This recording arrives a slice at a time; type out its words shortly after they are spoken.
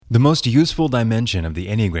The most useful dimension of the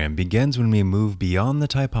Enneagram begins when we move beyond the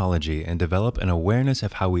typology and develop an awareness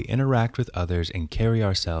of how we interact with others and carry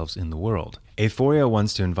ourselves in the world. Aphoria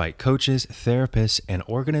wants to invite coaches, therapists, and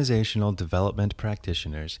organizational development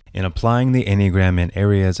practitioners in applying the Enneagram in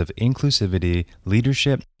areas of inclusivity,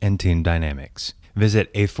 leadership, and team dynamics.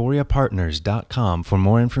 Visit aphoriapartners.com for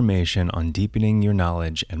more information on deepening your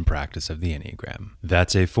knowledge and practice of the Enneagram.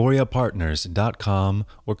 That's aphoriapartners.com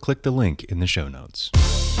or click the link in the show notes.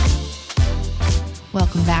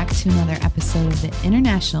 Welcome back to another episode of the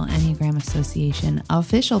International Enneagram Association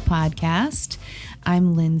official podcast.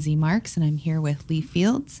 I'm Lindsay Marks, and I'm here with Lee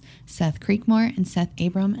Fields, Seth Creekmore, and Seth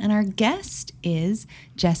Abram. And our guest is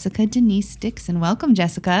Jessica Denise Dickson. Welcome,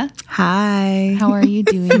 Jessica. Hi. How are you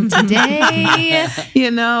doing today?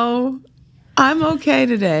 I'm okay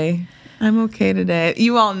today.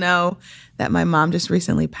 You all know that my mom just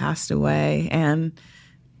recently passed away, and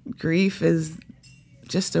grief is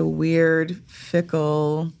just a weird,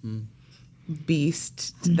 fickle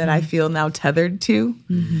beast that I feel now tethered to.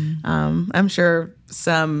 I'm sure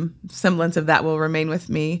some semblance of that will remain with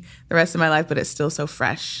me the rest of my life, but it's still so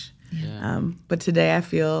fresh. Yeah. But today I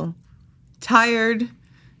feel tired,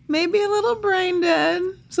 maybe a little brain dead.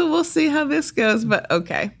 So we'll see how this goes, but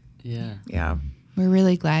okay. Yeah. We're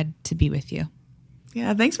really glad to be with you.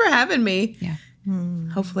 Yeah, thanks for having me. Yeah.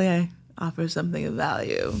 Hopefully I offer something of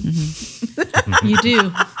value. You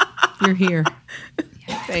do. You're here.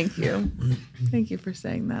 Thank you. Thank you for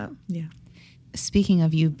saying that. Yeah. Speaking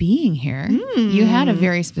of you being here, you had a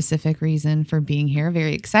very specific reason for being here, a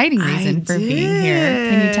very exciting reason for being here.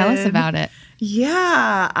 Can you tell us about it?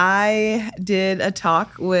 Yeah, I did a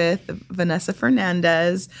talk with Vanessa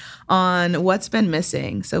Fernandez on what's been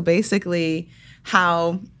missing. So basically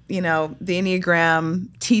how, the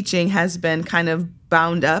Enneagram teaching has been kind of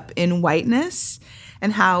bound up in whiteness,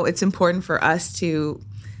 and how it's important for us to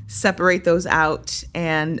separate those out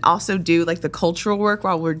and also do like the cultural work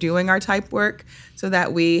while we're doing our type work, so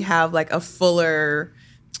that we have like a fuller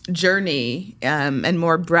journey and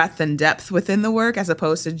more breadth and depth within the work, as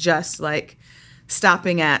opposed to just like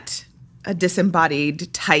stopping at a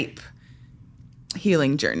disembodied type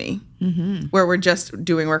healing journey where we're just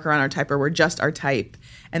doing work around our type, or we're just our type,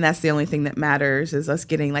 and that's the only thing that matters, is us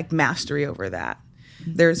getting like mastery over that.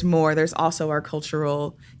 There's more. There's also our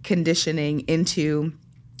cultural conditioning into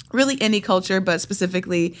really any culture, but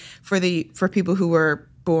specifically for people who were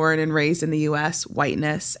born and raised in the U.S.,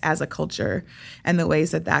 whiteness as a culture, and the ways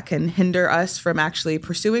that can hinder us from actually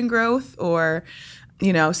pursuing growth, or,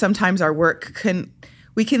 sometimes our work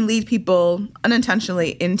we can lead people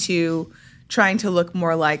unintentionally into trying to look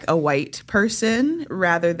more like a white person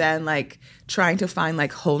rather than like trying to find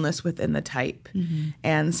like wholeness within the type.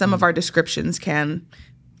 And some of our descriptions can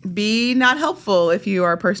be not helpful if you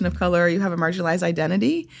are a person of color or you have a marginalized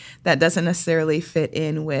identity that doesn't necessarily fit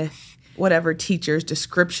in with whatever teacher's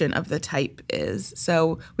description of the type is.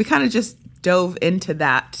 So we kind of just dove into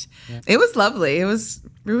that. Yeah. It was lovely. It was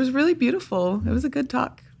really beautiful. It was a good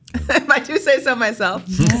talk. If I do say so myself.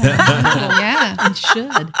 Yeah. And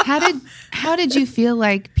should. How did you feel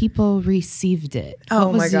like people received it?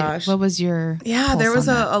 Oh my gosh. What was your there was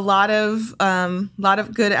a lot of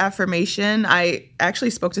good affirmation. I actually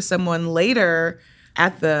spoke to someone later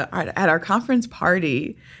at our conference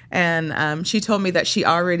party, and she told me that she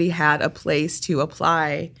already had a place to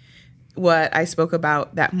apply what I spoke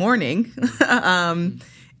about that morning.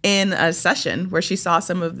 In a session where she saw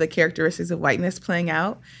some of the characteristics of whiteness playing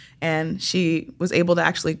out, and she was able to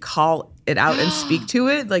actually call it out and speak to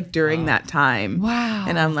it like during that time. Wow.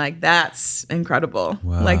 And I'm like, that's incredible.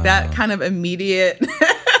 Wow. Like that kind of immediate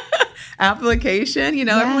application,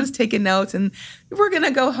 everyone's taking notes, and we're going to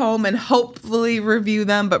go home and hopefully review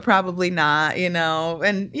them, but probably not,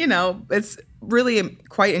 and, it's really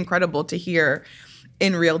quite incredible to hear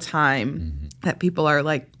in real time that people are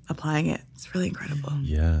like applying it. It's really incredible.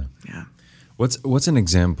 Yeah. Yeah. What's an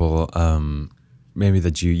example, maybe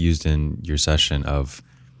that you used in your session of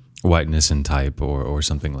whiteness and type or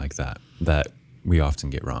something like that we often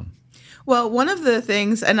get wrong? Well, one of the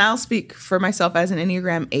things, and I'll speak for myself as an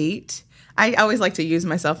Enneagram 8, I always like to use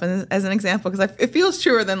myself as an example because it feels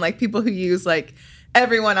truer than like people who use like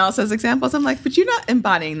everyone else as examples. I'm like, but you're not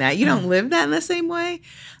embodying that. You don't live that in the same way.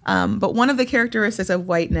 But one of the characteristics of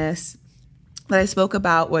whiteness that I spoke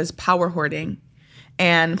about was power hoarding,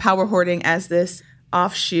 and power hoarding as this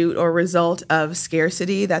offshoot or result of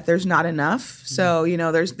scarcity, that there's not enough. So,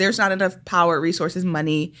 there's not enough power, resources,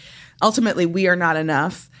 money. Ultimately, we are not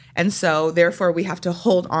enough. And so therefore we have to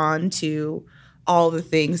hold on to all the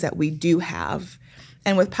things that we do have.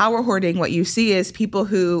 And with power hoarding, what you see is people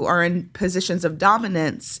who are in positions of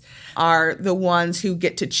dominance are the ones who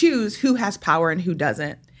get to choose who has power and who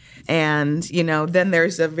doesn't. And, then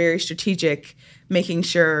there's a very strategic making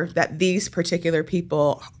sure that these particular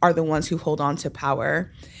people are the ones who hold on to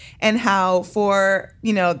power. And how for,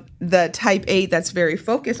 the type 8 that's very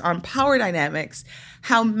focused on power dynamics,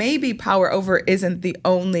 how maybe power over isn't the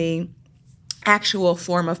only actual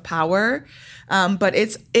form of power, but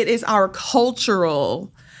it is our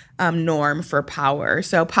cultural norm for power.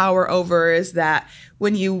 So power over is that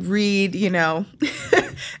when you read,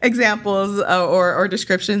 examples or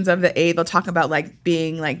descriptions of the 8, they'll talk about like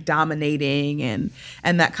being like dominating and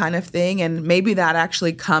that kind of thing. And maybe that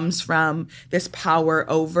actually comes from this power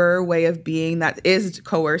over way of being that is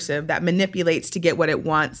coercive, that manipulates to get what it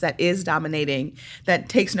wants, that is dominating, that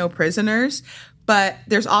takes no prisoners. But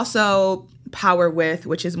there's also power with,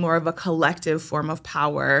 which is more of a collective form of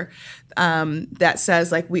power, that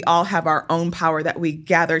says like we all have our own power that we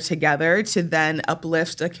gather together to then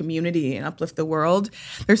uplift a community and uplift the world.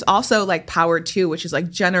 There's also like power too, which is like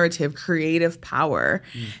generative, creative power.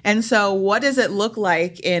 And so what does it look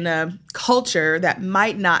like in a culture that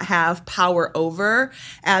might not have power over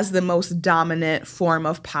as the most dominant form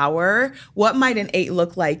of power? What might an 8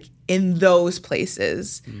 look like in those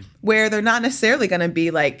places where they're not necessarily going to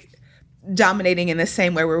be like dominating in the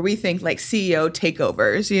same way, where we think like CEO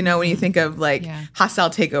takeovers, when you think of like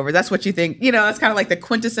hostile takeover, that's what you think, that's kind of like the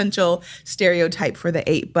quintessential stereotype for the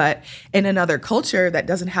 8. But in another culture that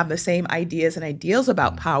doesn't have the same ideas and ideals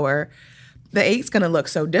about power, the 8's going to look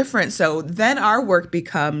so different. So then our work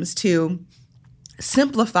becomes to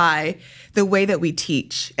simplify the way that we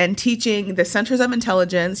teach, and teaching the centers of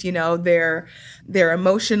intelligence, their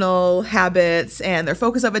emotional habits and their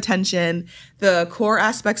focus of attention, the core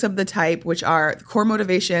aspects of the type, which are the core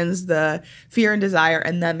motivations, the fear and desire,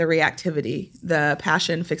 and then the reactivity, the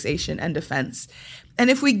passion, fixation, and defense.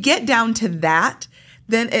 And if we get down to that,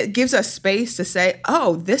 then it gives us space to say,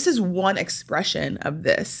 oh, this is one expression of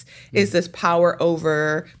this, is this power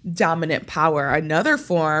over dominant power. Another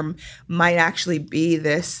form might actually be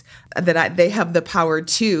this, they have the power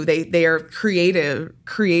too. They are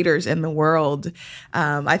creators in the world.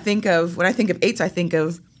 When I think of 8s, I think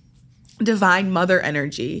of divine mother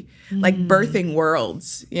energy, like birthing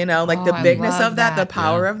worlds, the bigness of that, the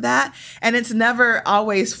power of that. And it's never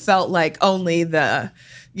always felt like only the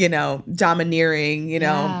domineering,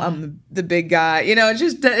 the big guy,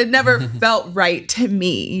 it never felt right to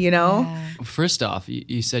me, First off,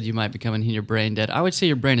 you said you might be coming here brain dead. I would say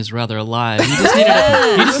your brain is rather alive. You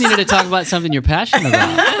just needed to talk about something you're passionate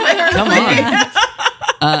about. Come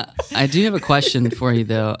on. I do have a question for you,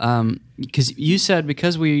 though, because you said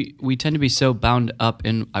because we tend to be so bound up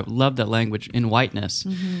in, I love that language, in whiteness.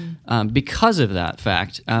 Because of that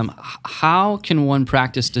fact, how can one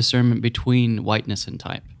practice discernment between whiteness and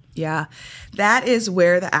type? Yeah, that is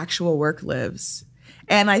where the actual work lives.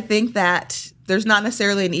 And I think that there's not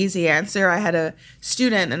necessarily an easy answer. I had a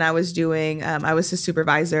student and I was his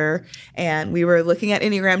supervisor, and we were looking at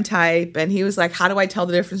Enneagram type, and he was like, how do I tell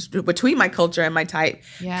the difference between my culture and my type?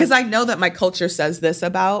 Because I know that my culture says this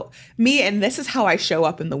about me, and this is how I show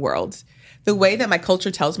up in the world. The way that my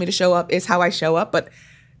culture tells me to show up is how I show up, but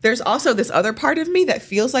there's also this other part of me that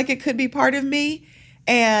feels like it could be part of me,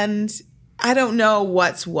 and I don't know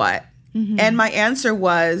what's what. And my answer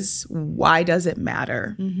was, why does it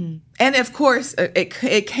matter? And of course,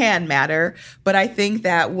 it can matter. But I think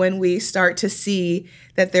that when we start to see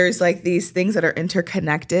that there's like these things that are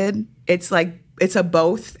interconnected, it's like it's a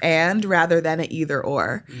both and rather than an either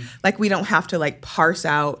or. Like we don't have to like parse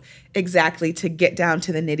out exactly to get down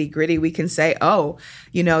to the nitty gritty. We can say, oh,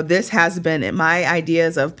 this has been, my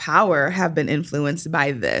ideas of power have been influenced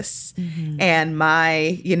by this. And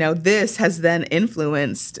my, this has then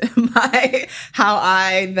influenced how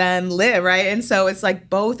I then live, right? And so it's like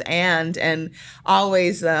both and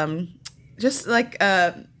always just like,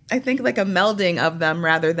 I think like a melding of them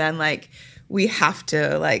rather than like we have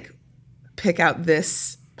to like pick out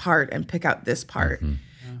this part and pick out this part.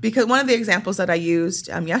 Because one of the examples that I used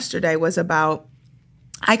yesterday was about,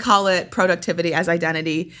 I call it productivity as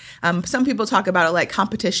identity. Some people talk about it like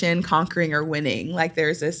competition, conquering, or winning. Like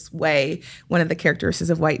there's this way, one of the characteristics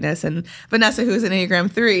of whiteness. And Vanessa, who's an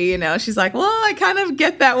Enneagram 3, she's like, well, I kind of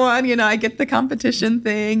get that one. I get the competition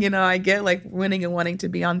thing. I get like winning and wanting to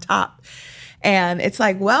be on top. And it's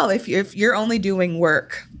like, well, if you're only doing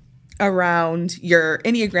work around your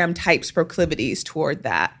Enneagram type's proclivities toward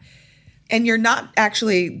that, and you're not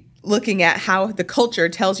actually looking at how the culture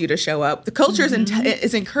tells you to show up. The culture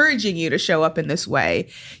is encouraging you to show up in this way.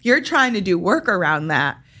 You're trying to do work around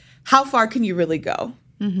that. How far can you really go?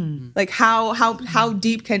 Like how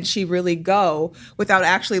deep can she really go without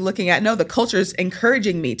actually looking at, no, the culture's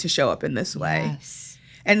encouraging me to show up in this way. Yes.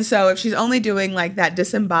 And so if she's only doing like that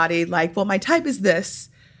disembodied, like, well, my type is this,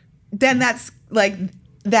 then that's like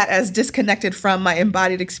that as disconnected from my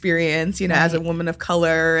embodied experience, as a woman of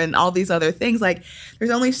color and all these other things. Like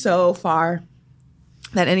there's only so far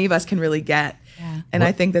that any of us can really get. Yeah. And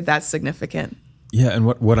I think that that's significant. Yeah, and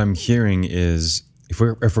what I'm hearing is if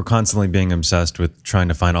we're constantly being obsessed with trying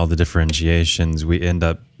to find all the differentiations, we end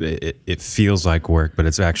up it feels like work, but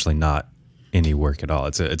it's actually not any work at all.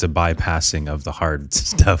 It's a bypassing of the hard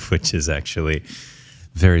stuff, which is actually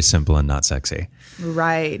very simple and not sexy.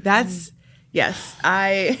 Right. That's yes.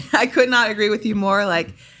 I could not agree with you more.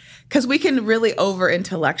 Like, because we can really over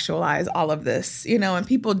intellectualize all of this, and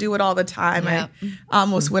people do it all the time. Yeah. I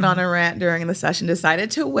almost went on a rant during the session, decided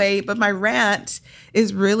to wait, but my rant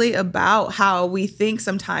is really about how we think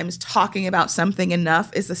sometimes talking about something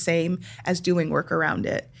enough is the same as doing work around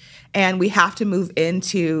it. And we have to move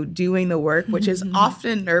into doing the work, which is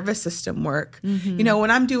often nervous system work. When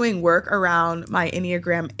I'm doing work around my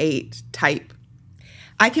Enneagram 8 type,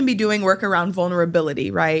 I can be doing work around vulnerability,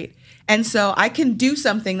 right? And so I can do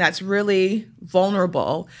something that's really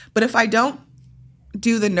vulnerable, but if I don't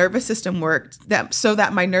do the nervous system work so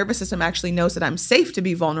that my nervous system actually knows that I'm safe to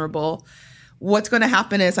be vulnerable, what's going to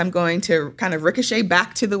happen is I'm going to kind of ricochet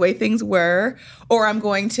back to the way things were, or I'm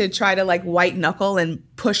going to try to like white knuckle and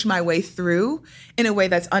push my way through in a way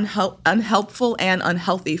that's unhelpful and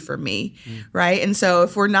unhealthy for me, right? And so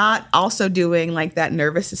if we're not also doing like that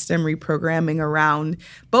nervous system reprogramming around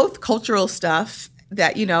both cultural stuff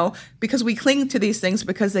that, because we cling to these things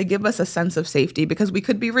because they give us a sense of safety, because we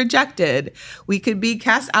could be rejected, we could be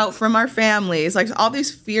cast out from our families, like all these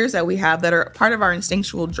fears that we have that are part of our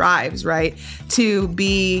instinctual drives, right? To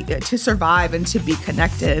survive and to be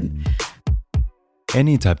connected.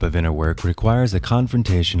 Any type of inner work requires a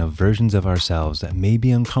confrontation of versions of ourselves that may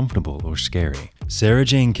be uncomfortable or scary. Sarah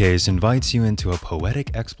Jane Case invites you into a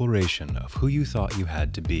poetic exploration of who you thought you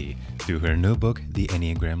had to be through her new book, The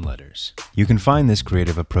Enneagram Letters. You can find this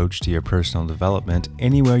creative approach to your personal development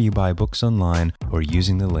anywhere you buy books online or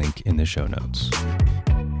using the link in the show notes.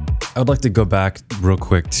 I would like to go back real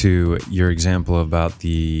quick to your example about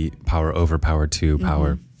the power over, power to,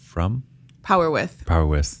 power from? Power with. Power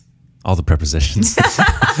with. All the prepositions.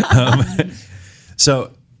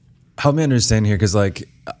 So help me understand here, because like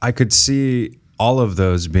I could see all of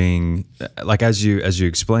those being like, as you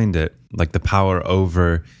explained it, like the power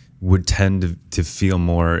over would tend to feel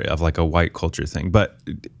more of like a white culture thing. But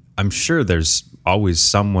I'm sure there's always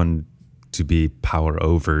someone to be power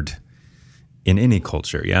overed in any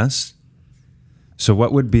culture, yes? So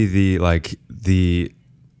what would be the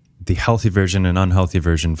healthy version and unhealthy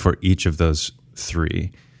version for each of those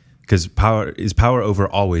three? Because power over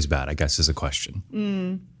always bad, I guess, is a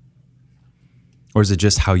question. Or is it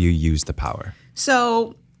just how you use the power?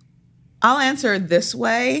 So I'll answer this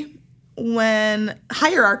way. When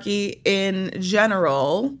hierarchy in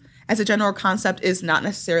general, as a general concept, is not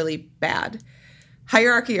necessarily bad.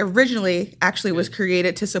 Hierarchy originally actually was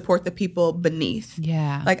created to support the people beneath.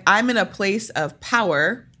 Yeah. Like I'm in a place of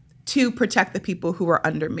power to protect the people who are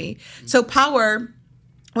under me. So power,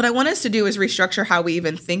 what I want us to do is restructure how we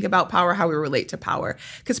even think about power, how we relate to power.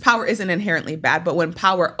 Because power isn't inherently bad, but when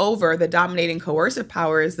power over, the dominating coercive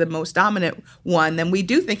power is the most dominant one, then we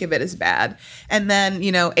do think of it as bad. And then,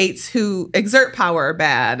 eights who exert power are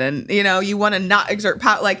bad. And, you want to not exert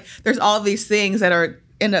power. Like there's all of these things that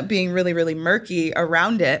end up being really, really murky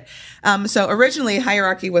around it. So originally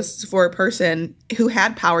hierarchy was for a person who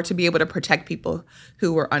had power to be able to protect people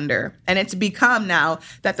who were under. And it's become now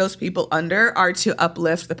that those people under are to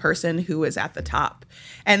uplift the person who is at the top.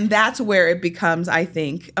 And that's where it becomes, I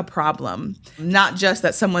think, a problem. Not just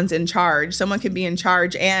that someone's in charge. Someone can be in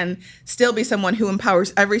charge and still be someone who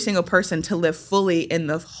empowers every single person to live fully in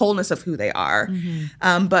the wholeness of who they are.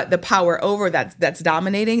 But the power over that's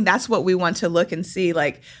dominating, that's what we want to look and see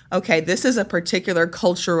like, okay, this is a particular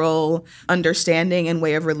cultural understanding and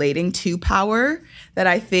way of relating to power that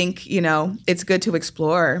I think, it's good to explore.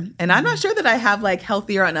 And I'm not sure that I have like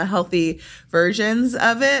healthy or unhealthy versions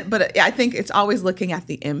of it, but I think it's always looking at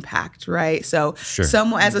the impact, right? So Sure.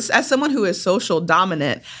 As someone who is social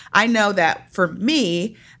dominant, I know that for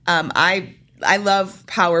me, I love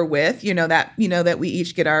power with, that we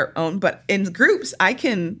each get our own, but in groups, I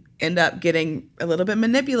can end up getting a little bit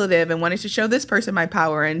manipulative and wanting to show this person my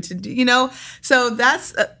power and to, so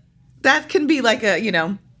that can be like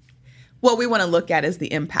what we want to look at is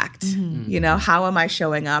the impact. How am I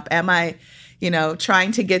showing up? Am I,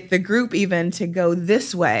 trying to get the group even to go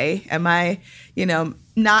this way? Am I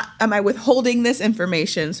withholding this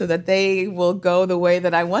information so that they will go the way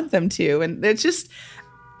that I want them to? And it's just,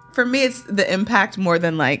 for me, it's the impact more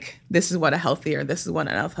than like, this is what a healthy or this is what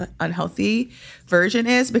an unhealthy version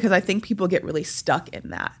is, because I think people get really stuck in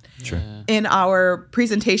that. Sure. In our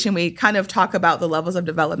presentation, we kind of talk about the levels of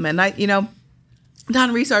development.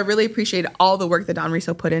 Don Riso, I really appreciate all the work that Don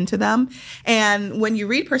Riso put into them. And when you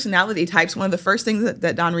read personality types, one of the first things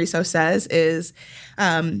that Don Riso says is,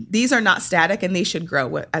 these are not static and these should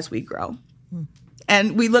grow as we grow.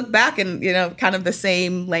 And we look back and, kind of the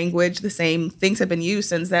same language, the same things have been used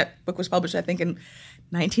since that book was published, I think in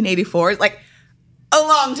 1984. Like a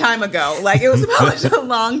long time ago. Like it was published a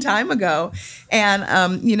long time ago. And,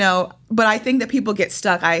 but I think that people get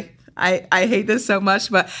stuck. I hate this so much,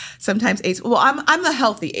 but sometimes eights, I'm the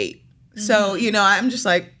healthy 8. So, I'm just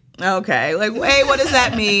like, okay, like, A, what does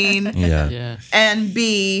that mean? Yeah. And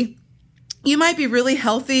B, you might be really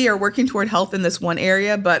healthy or working toward health in this one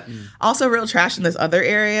area, but also real trash in this other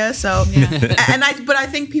area. So, but I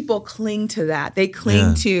think people cling to that. They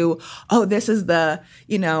cling to, this is the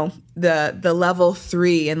level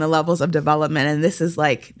 3 in the levels of development. And this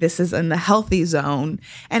is in the healthy zone.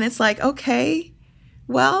 And it's like, okay,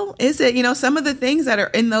 well, is it, some of the things that are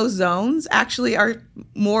in those zones actually are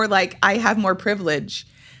more like I have more privilege.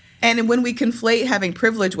 And when we conflate having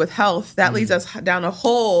privilege with health, that leads us down a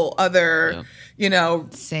whole other,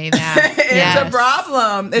 Say that. It's a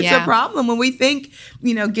problem. It's a problem when we think,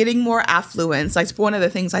 getting more affluence. Like one of the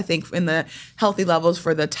things I think in the healthy levels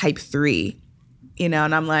for the type 3, and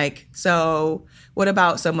I'm like, so what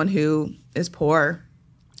about someone who is poor?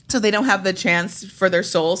 So they don't have the chance for their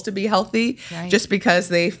souls to be healthy just because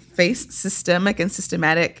they face systemic and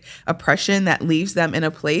systematic oppression that leaves them in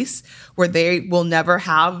a place where they will never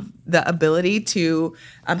have the ability to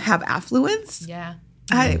have affluence. Yeah.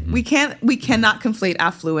 We cannot conflate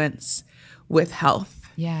affluence with health.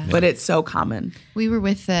 Yeah. But it's so common. We were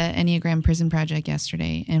with the Enneagram Prison Project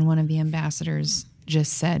yesterday, and one of the ambassadors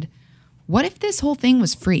just said, what if this whole thing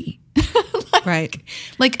was free? Right.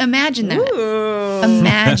 Like, imagine that. Ooh.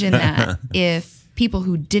 Imagine that if people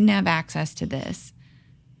who didn't have access to this,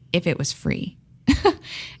 if it was free.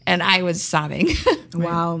 And I was sobbing.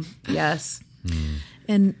 Wow. Yes.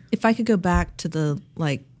 And if I could go back to the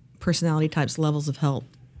personality types, levels of health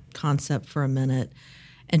concept for a minute,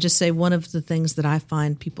 and just say one of the things that I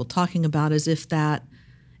find people talking about is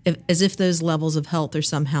as if those levels of health are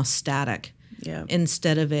somehow static. Yeah.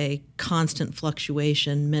 Instead of a constant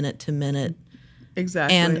fluctuation minute to minute.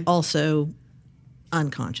 Exactly. And also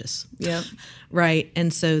unconscious. Yeah. Right.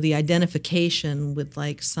 And so the identification with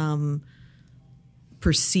some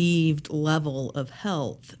perceived level of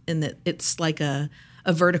health, and that it's like a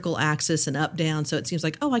vertical axis and up down. So it seems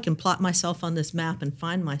like, I can plot myself on this map and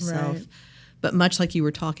find myself. Right. But much like you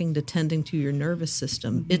were talking to tending to your nervous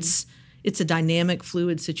system, it's a dynamic,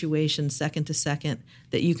 fluid situation, second to second,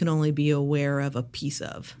 that you can only be aware of a piece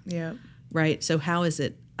of. Yeah. Right? So how is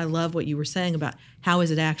it, I love what you were saying about how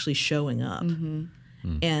is it actually showing up?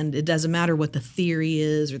 And it doesn't matter what the theory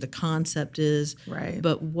is or the concept is, Right.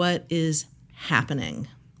 but what is happening?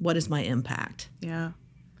 What is my impact? Yeah.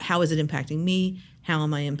 How is it impacting me? How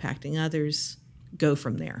am I impacting others? Go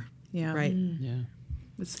from there. Yeah. Right? Yeah.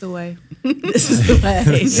 It's the way. This is the way.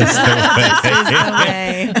 This is the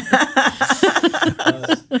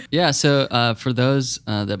way. Yeah, so for those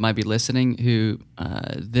that might be listening who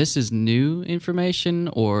this is new information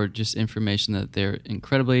or just information that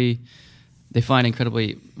they find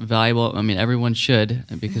incredibly valuable. I mean, everyone should,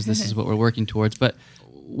 because this is what we're working towards. But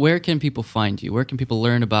where can people find you? Where can people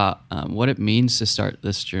learn about what it means to start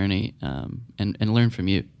this journey and learn from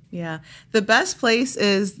you? Yeah. The best place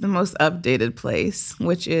is the most updated place,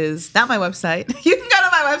 which is not my website. You can go to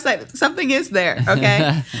my website. Something is there.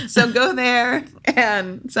 Okay. So go there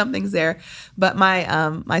and something's there. But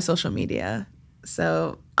my social media.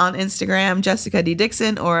 So on Instagram, Jessica D.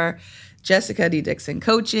 Dickson, or Jessica D. Dickson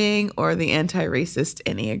Coaching, or the Anti-Racist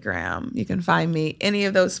Enneagram. You can find me any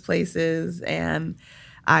of those places, and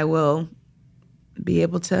I will be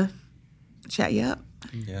able to chat you up.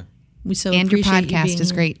 Yeah. We so And your appreciate you podcast being is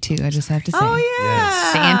here. great too, I just have to say. Oh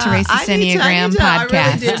yeah, The Anti-Racist Enneagram I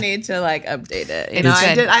podcast. really do need to update it.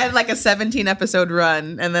 It's good. I had a 17 episode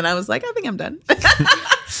run, and then I was like, I think I'm done.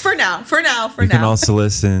 For now. You can also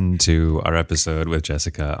listen to our episode with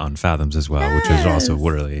Jessica on Fathoms as well, which was also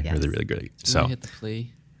really great. So Hit the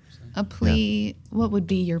plea. A plea, what would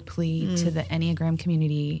be your plea to the Enneagram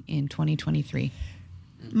community in 2023?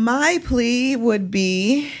 My plea would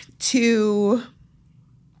be to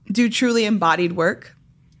do truly embodied work.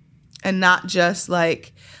 and not just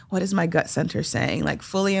like, what is my gut center saying? Like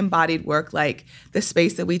fully embodied work, like the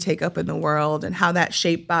space that we take up in the world and how that's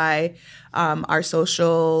shaped by our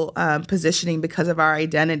social positioning because of our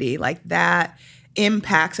identity. Like that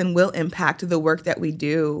impacts and will impact the work that we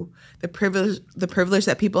do, the privilege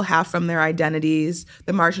that people have from their identities,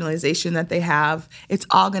 the marginalization that they have. It's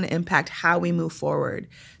all going to impact how we move forward.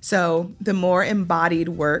 So the more embodied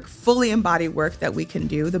work, fully embodied work that we can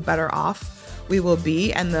do, the better off we will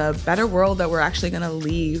be, and the better world that we're actually going to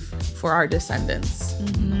leave for our descendants.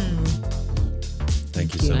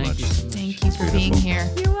 Thank you so much. Thank you for being here.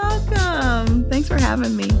 You're welcome. Thanks for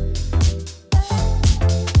having me.